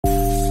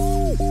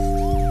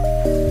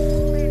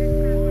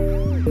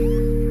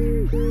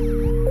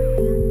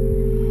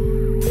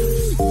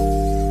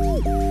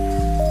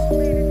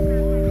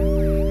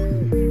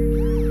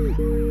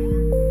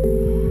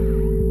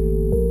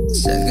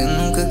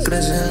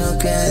lo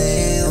que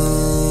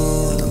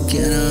digo. No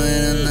quiero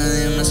ver a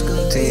nadie más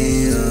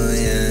contigo,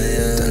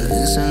 Tal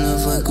vez solo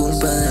fue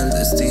culpa del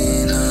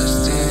destino.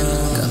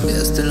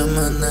 Cambiaste la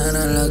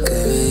manera en la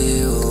que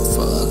vivo.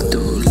 Fuck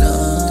tu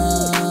love.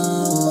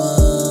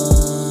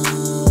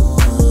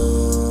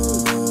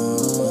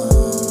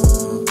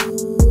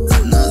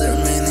 Another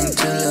meaning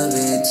to love,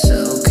 it's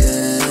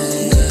okay.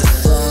 What the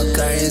fuck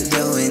are you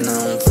doing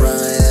on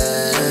Friday?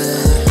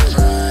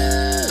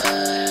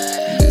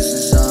 This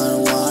is our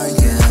war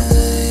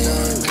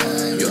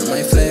game. You're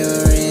my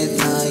favorite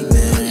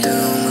nightmare.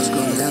 Tengo más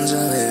confianza,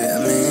 baby, a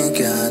mí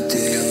que a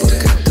ti.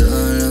 Porque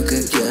todo lo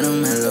que quiero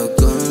me lo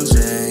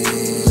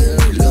conseguí.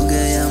 Y lo que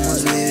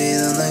hayamos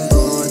vivido no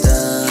importa,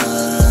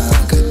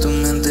 que tu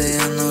mente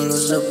ya no lo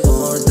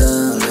soporta,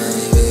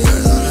 baby.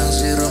 Perdona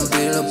si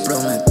rompí lo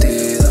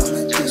prometido.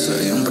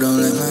 Soy un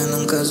problema y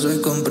nunca soy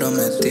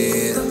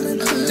comprometido.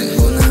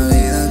 Tengo una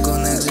vida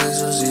con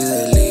excesos y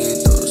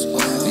delitos,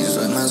 y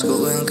soy más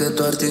joven que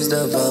tu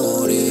artista favorito.